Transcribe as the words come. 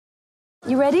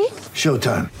You ready?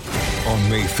 Showtime. On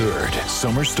May 3rd,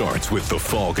 summer starts with The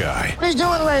Fall Guy. Let's do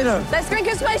it later. Let's drink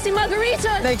a spicy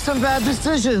margarita. Make some bad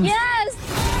decisions.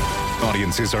 Yes!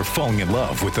 Audiences are falling in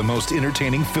love with the most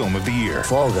entertaining film of the year.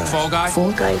 Fall Guy. Fall Guy?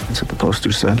 Fall guy. That's what the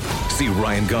poster said. See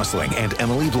Ryan Gosling and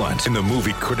Emily Blunt in the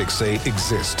movie critics say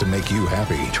exists to make you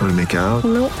happy. Trying to make it out?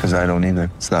 Nope. Because I don't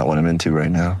either. It's not what I'm into right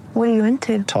now. What are you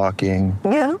into? Talking.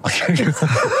 Yeah.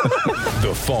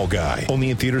 The Fall Guy.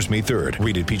 Only in theaters May 3rd.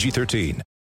 Rated PG-13.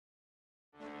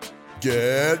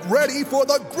 Get ready for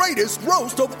the greatest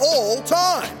roast of all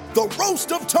time. The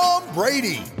Roast of Tom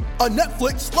Brady. A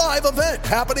Netflix live event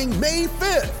happening May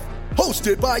 5th.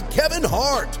 Hosted by Kevin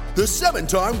Hart. The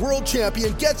 7-time world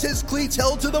champion gets his cleats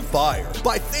held to the fire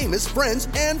by famous friends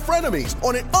and frenemies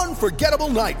on an unforgettable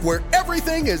night where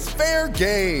everything is fair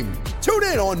game. Tune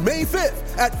in on May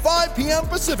 5th at 5 p.m.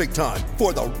 Pacific time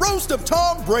for the Roast of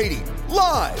Tom Brady.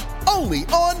 Live only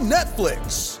on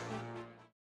Netflix.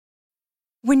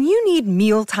 When you need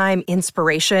mealtime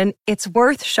inspiration, it's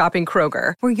worth shopping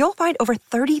Kroger, where you'll find over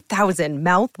 30,000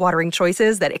 mouth-watering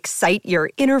choices that excite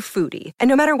your inner foodie. And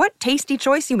no matter what tasty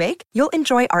choice you make, you'll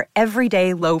enjoy our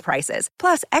everyday low prices,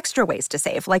 plus extra ways to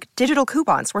save, like digital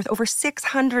coupons worth over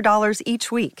 $600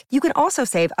 each week. You can also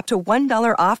save up to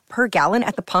 $1 off per gallon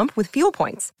at the pump with fuel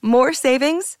points. More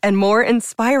savings and more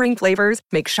inspiring flavors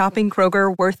make shopping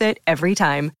Kroger worth it every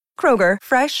time. Kroger,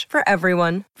 fresh for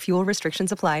everyone. Fuel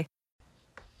restrictions apply.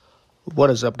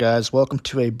 What is up, guys? Welcome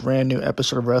to a brand new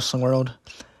episode of Wrestling World.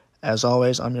 As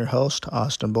always, I'm your host,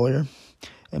 Austin Boyer.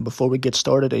 And before we get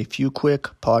started, a few quick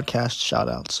podcast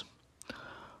shout-outs.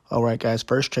 Alright, guys,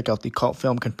 first check out the Cult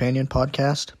Film Companion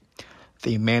podcast,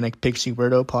 the Manic Pixie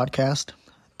Weirdo podcast,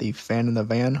 the Fan in the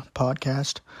Van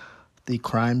podcast, the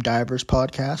Crime Divers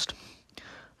podcast,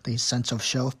 the Sense of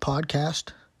Shelf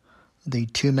podcast, the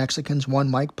Two Mexicans, One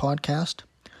Mic podcast,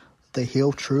 the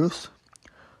Heel Truth,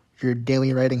 Your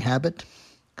Daily Writing Habit,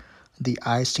 the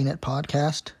I Seen It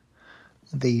podcast,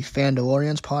 the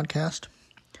Fandalorians podcast,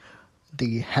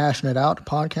 the Hashing It Out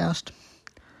podcast,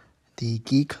 the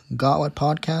Geek Gauntlet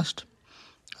podcast,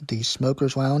 the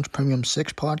Smokers Lounge Premium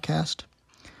 6 podcast,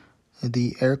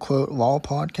 the Air Quote Law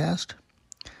podcast,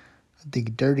 the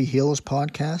Dirty Heels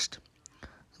podcast,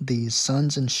 the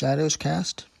Suns and Shadows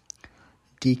cast,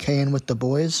 DKing with the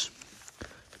Boys,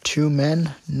 Two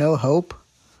Men, No Hope,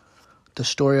 The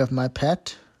Story of My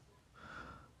Pet,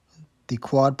 the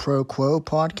Quad Pro Quo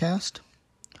podcast,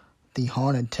 the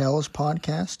Haunted Tales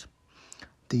podcast,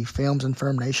 the Films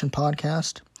Information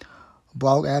podcast,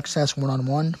 Blog Access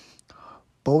One-on-One,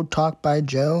 Bold Talk by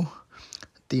Joe,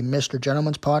 the Mr.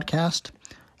 Gentleman's podcast,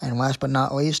 and last but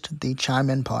not least, the Chime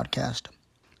In podcast.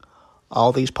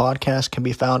 All these podcasts can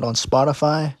be found on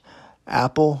Spotify,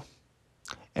 Apple,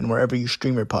 and wherever you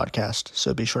stream your podcast,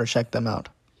 so be sure to check them out.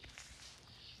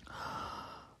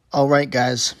 Alright,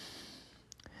 guys,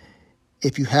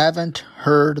 if you haven't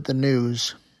heard the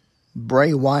news,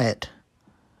 Bray Wyatt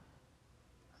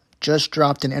just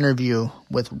dropped an interview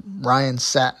with Ryan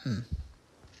Satin.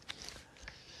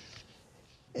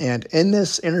 And in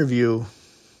this interview,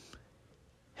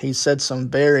 he said some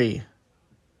very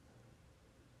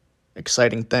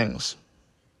exciting things.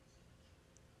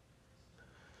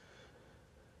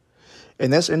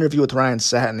 In this interview with Ryan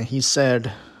Satin, he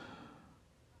said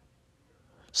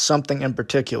something in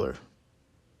particular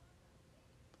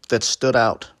that stood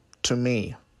out to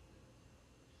me.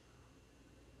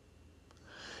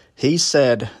 He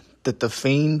said that The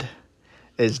Fiend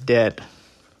is dead.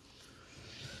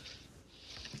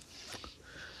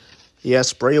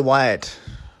 Yes, Bray Wyatt,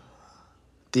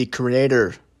 the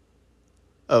creator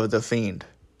of The Fiend,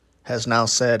 has now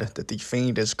said that The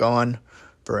Fiend is gone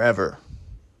forever.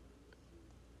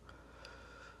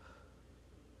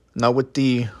 Now, with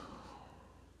the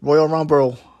Royal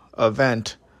Rumble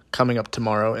event coming up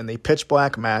tomorrow and the Pitch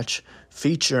Black match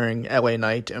featuring LA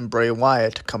Knight and Bray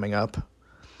Wyatt coming up,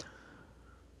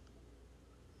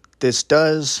 this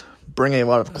does bring a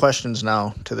lot of questions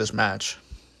now to this match.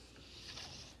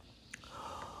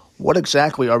 What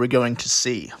exactly are we going to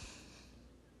see?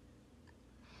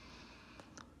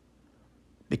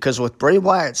 Because with Bray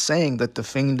Wyatt saying that The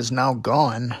Fiend is now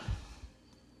gone,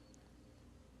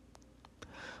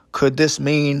 could this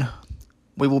mean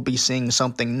we will be seeing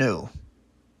something new?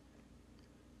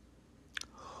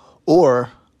 Or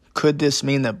could this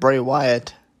mean that Bray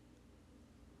Wyatt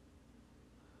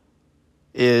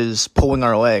is pulling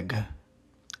our leg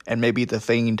and maybe The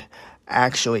Fiend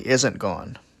actually isn't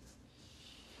gone?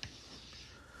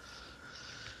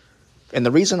 And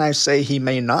the reason I say he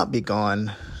may not be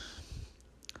gone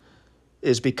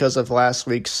is because of last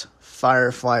week's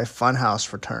Firefly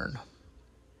Funhouse return.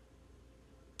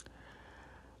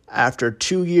 After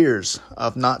 2 years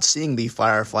of not seeing the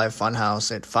Firefly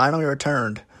Funhouse, it finally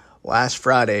returned last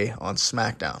Friday on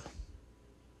SmackDown,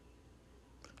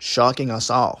 shocking us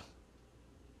all.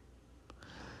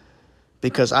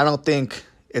 Because I don't think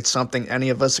it's something any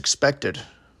of us expected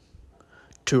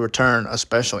to return,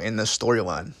 especially in this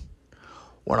storyline,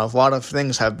 when a lot of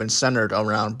things have been centered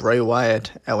around Bray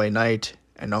Wyatt, LA Knight,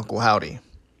 and Uncle Howdy.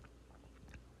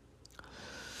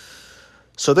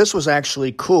 So this was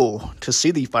actually cool to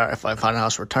see the Firefly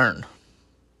Funhouse return.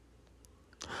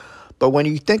 But when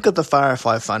you think of the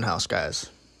Firefly Funhouse, guys,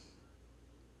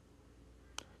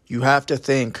 you have to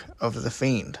think of The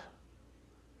Fiend.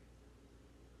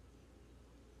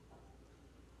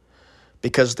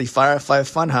 Because the Firefly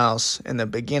Funhouse in the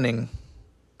beginning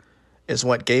is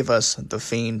what gave us The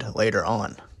Fiend later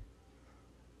on.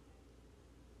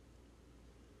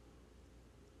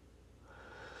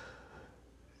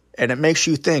 And it makes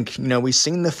you think, we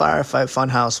seen the Firefly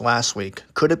Funhouse last week.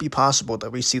 Could it be possible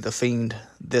that we see The Fiend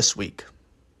this week?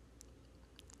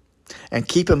 And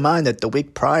keep in mind that the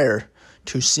week prior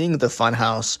to seeing the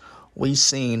Funhouse, we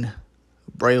seen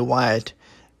Bray Wyatt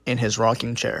in his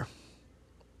rocking chair.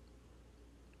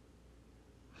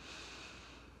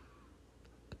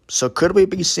 So could we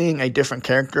be seeing a different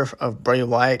character of Bray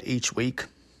Wyatt each week?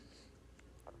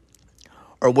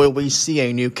 Or will we see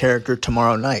a new character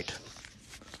tomorrow night?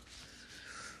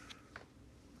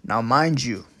 Now, mind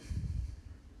you,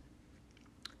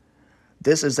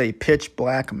 this is a pitch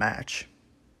black match.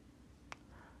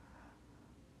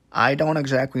 I don't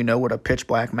exactly know what a pitch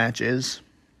black match is.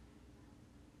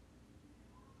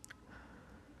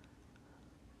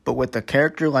 But with a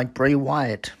character like Bray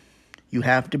Wyatt, you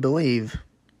have to believe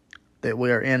that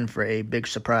we are in for a big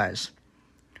surprise.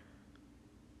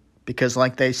 Because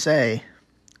like they say,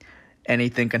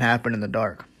 anything can happen in the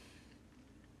dark.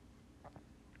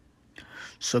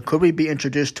 So could we be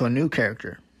introduced to a new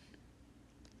character?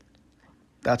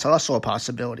 That's also a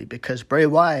possibility, because Bray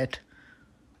Wyatt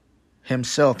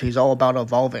himself, he's all about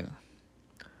evolving,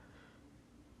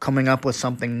 coming up with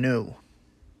something new.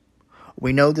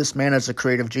 We know this man is a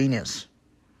creative genius.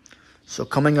 So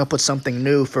coming up with something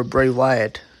new for Bray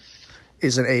Wyatt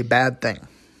isn't a bad thing.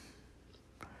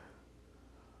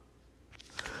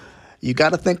 You got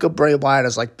to think of Bray Wyatt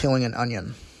as like peeling an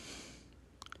onion.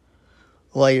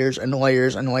 Layers and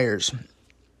layers and layers.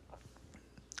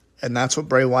 And that's what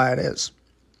Bray Wyatt is.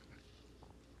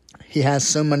 He has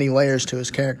so many layers to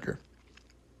his character.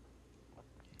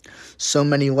 So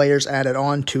many layers added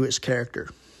on to his character.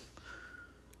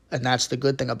 And that's the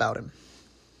good thing about him.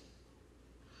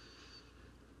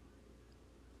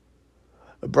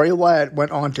 Bray Wyatt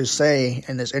went on to say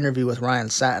in this interview with Ryan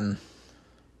Satin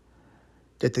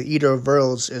that the Eater of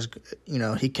Worlds is,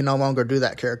 he can no longer do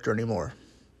that character anymore,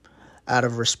 out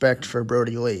of respect for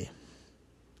Brody Lee.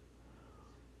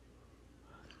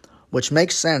 Which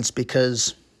makes sense,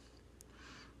 because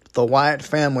the Wyatt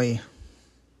family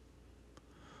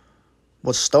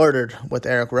was started with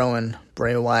Eric Rowan,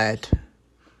 Bray Wyatt,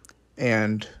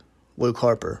 and Luke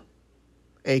Harper,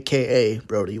 a.k.a.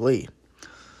 Brody Lee.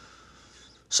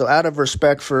 So out of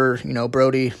respect for,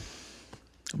 Brody,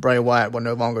 Bray Wyatt will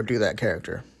no longer do that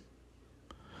character.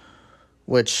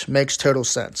 Which makes total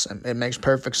sense. It makes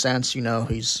perfect sense. He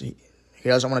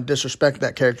doesn't want to disrespect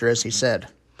that character, as he said.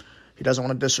 He doesn't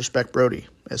want to disrespect Brody,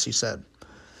 as he said.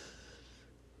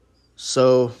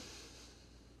 So,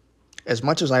 as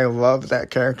much as I love that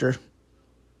character,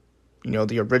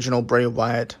 the original Bray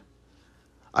Wyatt,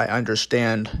 I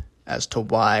understand as to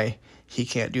why he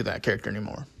can't do that character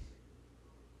anymore.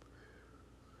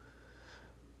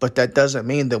 But that doesn't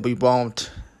mean that we won't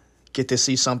get to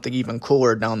see something even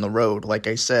cooler down the road. Like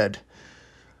I said,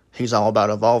 he's all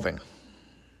about evolving.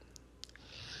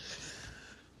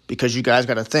 Because you guys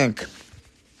got to think,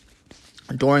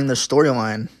 during the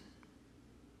storyline,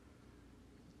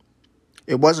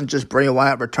 it wasn't just Bray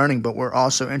Wyatt returning, but we're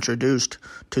also introduced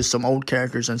to some old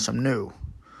characters and some new.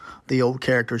 The old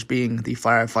characters being the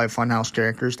Firefly Funhouse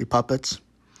characters, the puppets.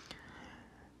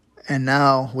 And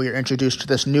now we are introduced to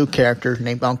this new character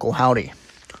named Uncle Howdy,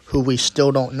 who we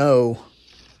still don't know,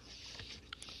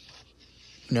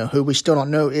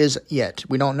 is yet.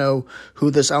 We don't know who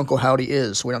this Uncle Howdy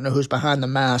is. We don't know who's behind the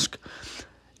mask,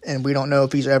 and we don't know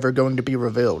if he's ever going to be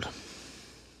revealed.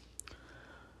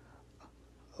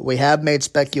 We have made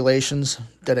speculations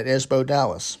that it is Bo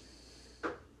Dallas.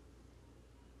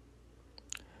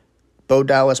 Bo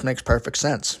Dallas makes perfect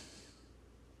sense,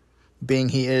 being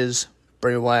he is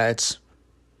Bray Wyatt's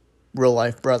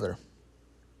real-life brother.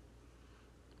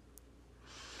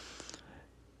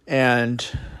 And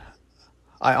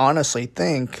I honestly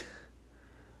think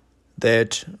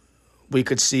that we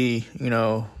could see,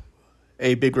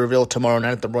 a big reveal tomorrow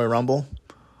night at the Royal Rumble.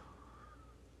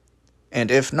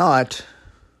 And if not,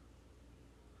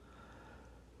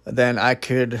 then I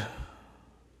could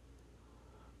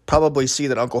probably see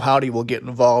that Uncle Howdy will get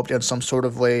involved in some sort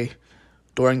of way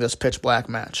during this pitch black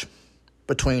match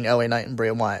between LA Knight and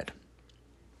Bray Wyatt.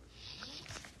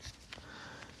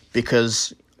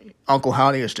 Because Uncle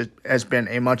Howdy has been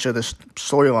a much of this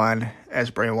storyline as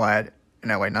Bray Wyatt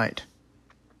and LA Knight.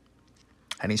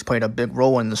 And he's played a big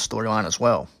role in this storyline as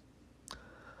well.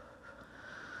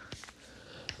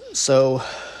 So,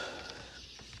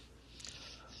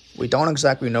 we don't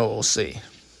exactly know what we'll see.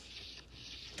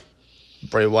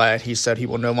 Bray Wyatt, he said he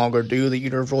will no longer do the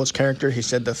Eater of Worlds character. He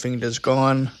said the Fiend is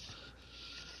gone.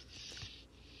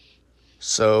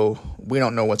 So, we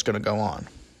don't know what's going to go on.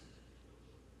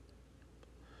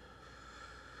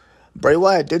 Bray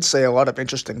Wyatt did say a lot of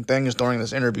interesting things during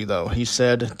this interview, though. He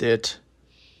said that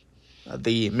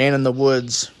the Man in the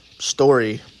Woods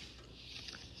story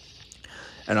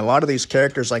and a lot of these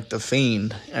characters like the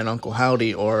Fiend and Uncle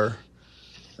Howdy are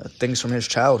things from his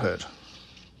childhood.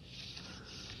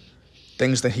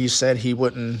 Things that he said he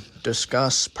wouldn't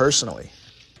discuss personally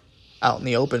out in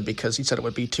the open because he said it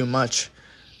would be too much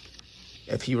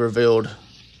if he revealed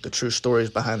the true stories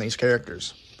behind these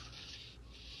characters.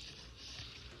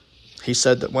 He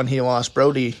said that when he lost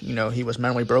Brody, he was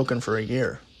mentally broken for a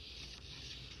year.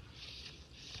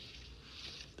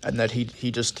 And that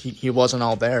he wasn't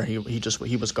all there. He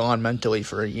was gone mentally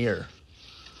for a year.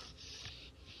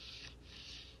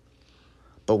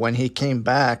 But when he came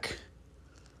back,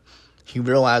 he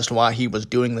realized why he was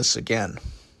doing this again.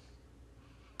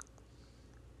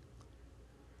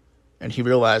 And he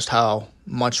realized how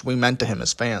much we meant to him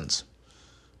as fans.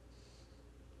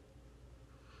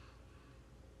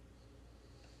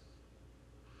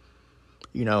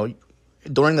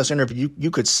 During this interview,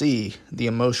 you could see the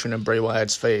emotion in Bray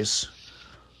Wyatt's face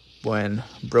when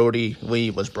Brody Lee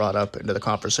was brought up into the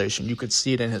conversation. You could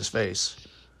see it in his face.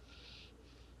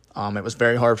 It was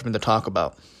very hard for him to talk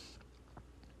about.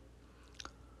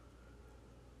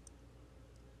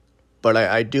 But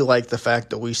I do like the fact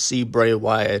that we see Bray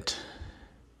Wyatt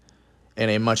in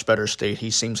a much better state. He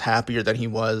seems happier than he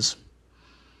was.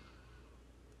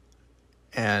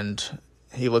 And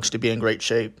he looks to be in great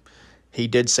shape. He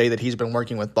did say that he's been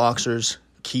working with boxers,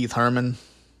 Keith Herman.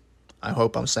 I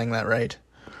hope I'm saying that right.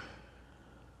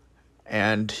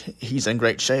 And he's in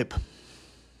great shape.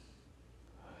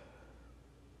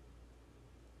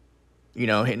 He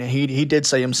did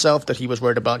say himself that he was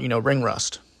worried about, ring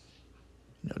rust.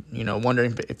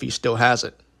 Wondering if he still has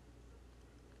it.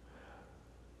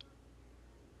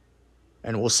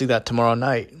 And we'll see that tomorrow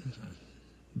night.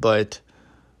 But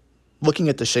looking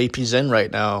at the shape he's in right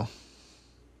now,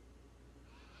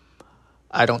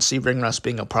 I don't see ring rust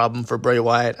being a problem for Bray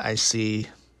Wyatt. I see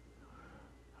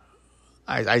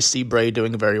Bray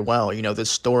doing very well. This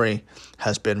story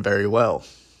has been very well.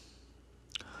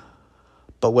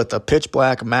 But with a pitch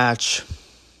black match,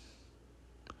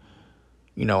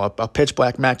 a pitch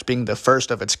black match being the first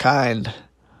of its kind,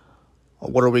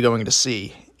 what are we going to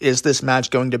see? Is this match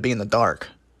going to be in the dark?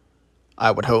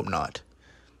 I would hope not.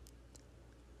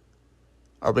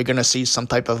 Are we going to see some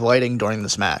type of lighting during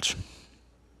this match?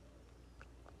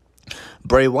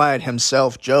 Bray Wyatt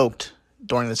himself joked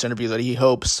during this interview that he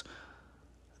hopes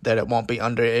that it won't be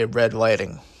under a red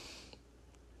lighting.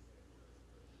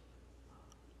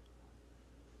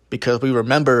 Because we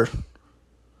remember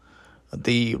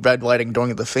the red lighting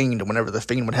during the Fiend, whenever the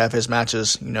Fiend would have his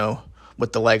matches,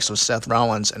 with the likes of Seth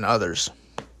Rollins and others.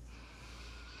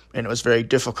 And it was very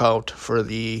difficult for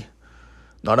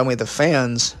not only the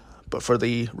fans, but for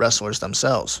the wrestlers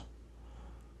themselves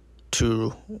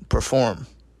to perform.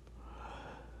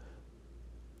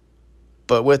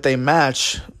 But with a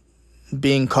match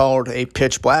being called a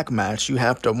pitch black match, you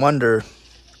have to wonder,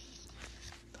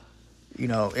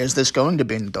 is this going to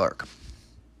be in the dark?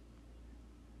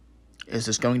 Is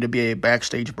this going to be a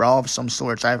backstage brawl of some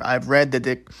sorts? I've read that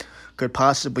it could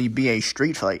possibly be a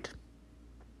street fight.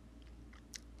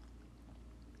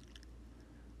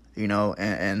 But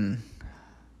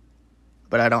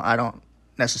I don't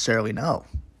necessarily know.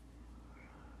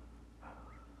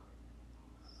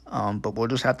 But we'll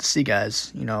just have to see,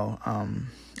 guys.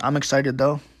 I'm excited,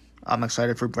 though. I'm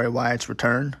excited for Bray Wyatt's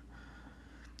return.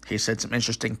 He said some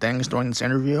interesting things during this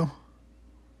interview.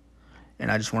 And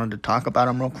I just wanted to talk about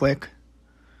him real quick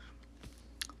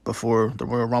before the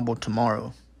Royal Rumble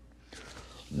tomorrow.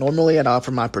 Normally, I'd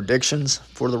offer my predictions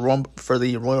for the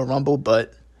Royal Rumble,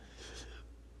 but,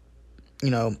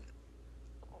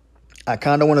 I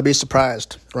kind of want to be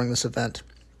surprised during this event.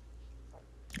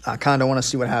 I kind of want to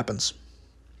see what happens.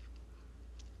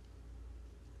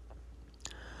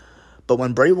 But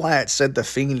when Bray Wyatt said the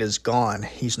Fiend is gone,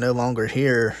 he's no longer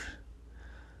here,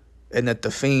 and that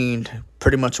the Fiend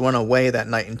pretty much went away that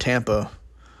night in Tampa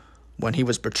when he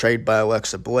was betrayed by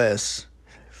Alexa Bliss,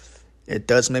 it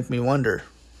does make me wonder,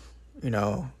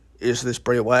 is this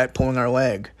Bray Wyatt pulling our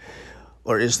leg?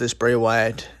 Or is this Bray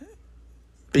Wyatt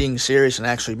being serious and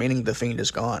actually meaning the Fiend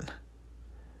is gone?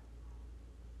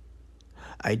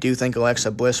 I do think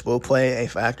Alexa Bliss will play a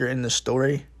factor in this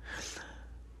story.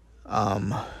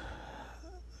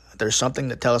 There's something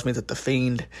that tells me that the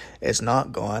Fiend is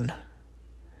not gone,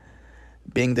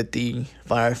 being that the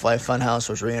Firefly Funhouse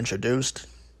was reintroduced.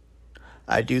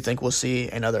 I do think we'll see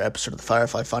another episode of the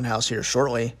Firefly Funhouse here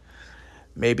shortly.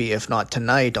 Maybe if not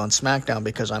tonight on SmackDown,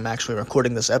 because I'm actually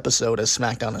recording this episode as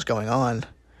SmackDown is going on.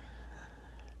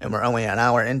 And we're only an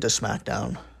hour into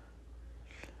SmackDown.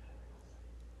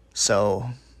 So,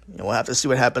 we'll have to see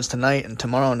what happens tonight and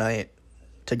tomorrow night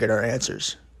to get our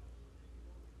answers.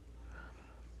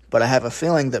 But I have a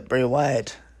feeling that Bray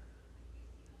Wyatt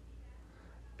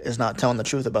is not telling the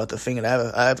truth about the Fiend.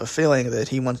 I have a feeling that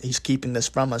he's keeping this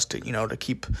from us to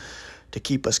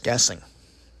keep us guessing.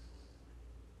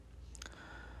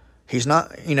 He's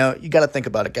not, you got to think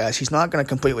about it, guys. He's not going to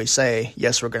completely say,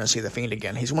 yes, we're going to see the Fiend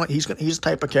again. He's the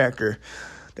type of character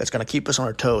that's going to keep us on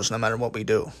our toes no matter what we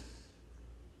do.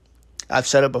 I've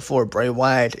said it before, Bray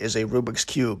Wyatt is a Rubik's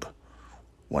Cube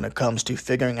when it comes to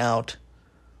figuring out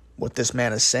what this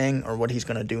man is saying or what he's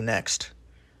going to do next.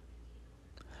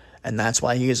 And that's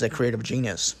why he is a creative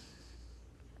genius.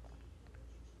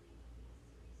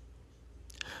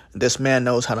 This man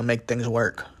knows how to make things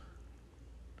work.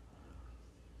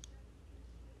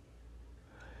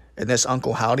 And this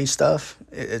Uncle Howdy stuff,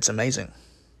 it's amazing.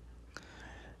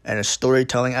 And it's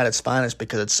storytelling at its finest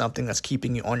because it's something that's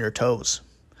keeping you on your toes.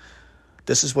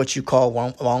 This is what you call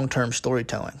long-term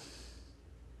storytelling.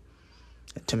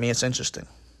 To me, it's interesting.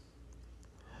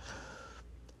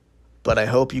 But I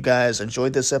hope you guys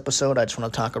enjoyed this episode. I just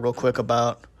want to talk real quick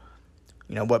about,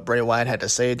 what Bray Wyatt had to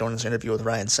say during this interview with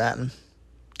Ryan Satin.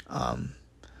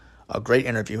 A great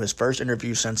interview, his first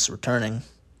interview since returning.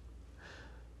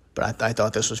 But I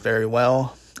thought this was very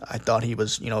well. I thought he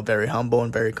was, very humble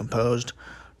and very composed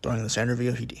during this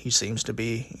interview. He seems to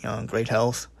be, in great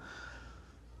health.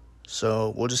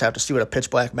 So we'll just have to see what a pitch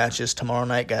black match is tomorrow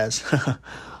night, guys.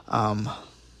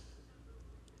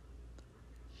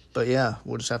 But yeah,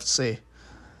 we'll just have to see.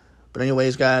 But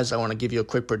anyways, guys, I want to give you a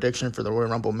quick prediction for the Royal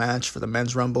Rumble match. For the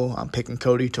Men's Rumble, I'm picking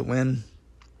Cody to win.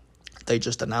 They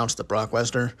just announced that Brock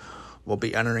Lesnar will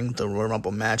be entering the Royal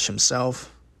Rumble match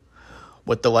himself,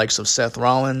 with the likes of Seth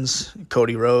Rollins,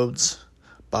 Cody Rhodes,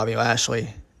 Bobby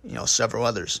Lashley, several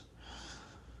others.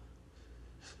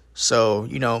 So,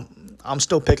 I'm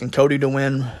still picking Cody to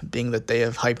win, being that they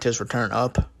have hyped his return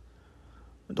up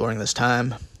during this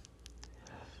time.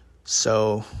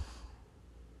 So,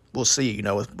 we'll see,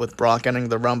 with Brock entering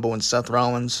the Rumble and Seth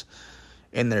Rollins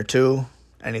in there too,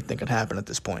 anything can happen at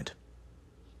this point.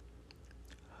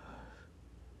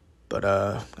 But,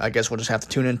 I guess we'll just have to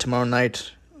tune in tomorrow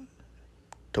night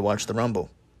to watch the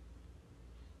Rumble.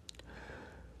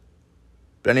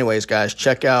 But anyways, guys,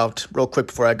 real quick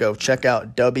before I go, check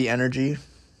out Dubby Energy.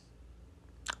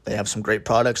 They have some great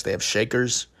products. They have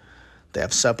shakers. They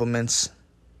have supplements.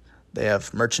 They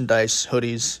have merchandise,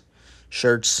 hoodies,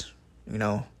 shirts,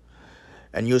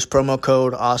 and use promo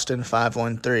code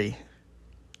Austin513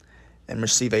 and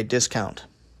receive a discount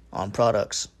on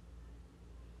products.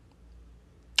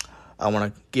 I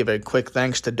want to give a quick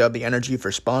thanks to Dubby Energy for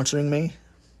sponsoring me.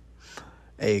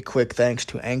 A quick thanks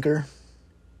to Anchor.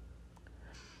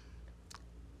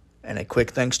 And a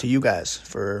quick thanks to you guys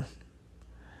for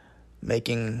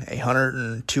making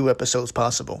 102 episodes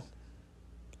possible.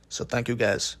 So thank you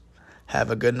guys. Have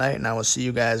a good night, and I will see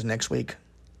you guys next week.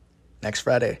 Next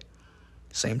Friday.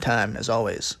 Same time as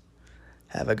always.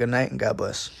 Have a good night, and God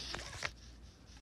bless.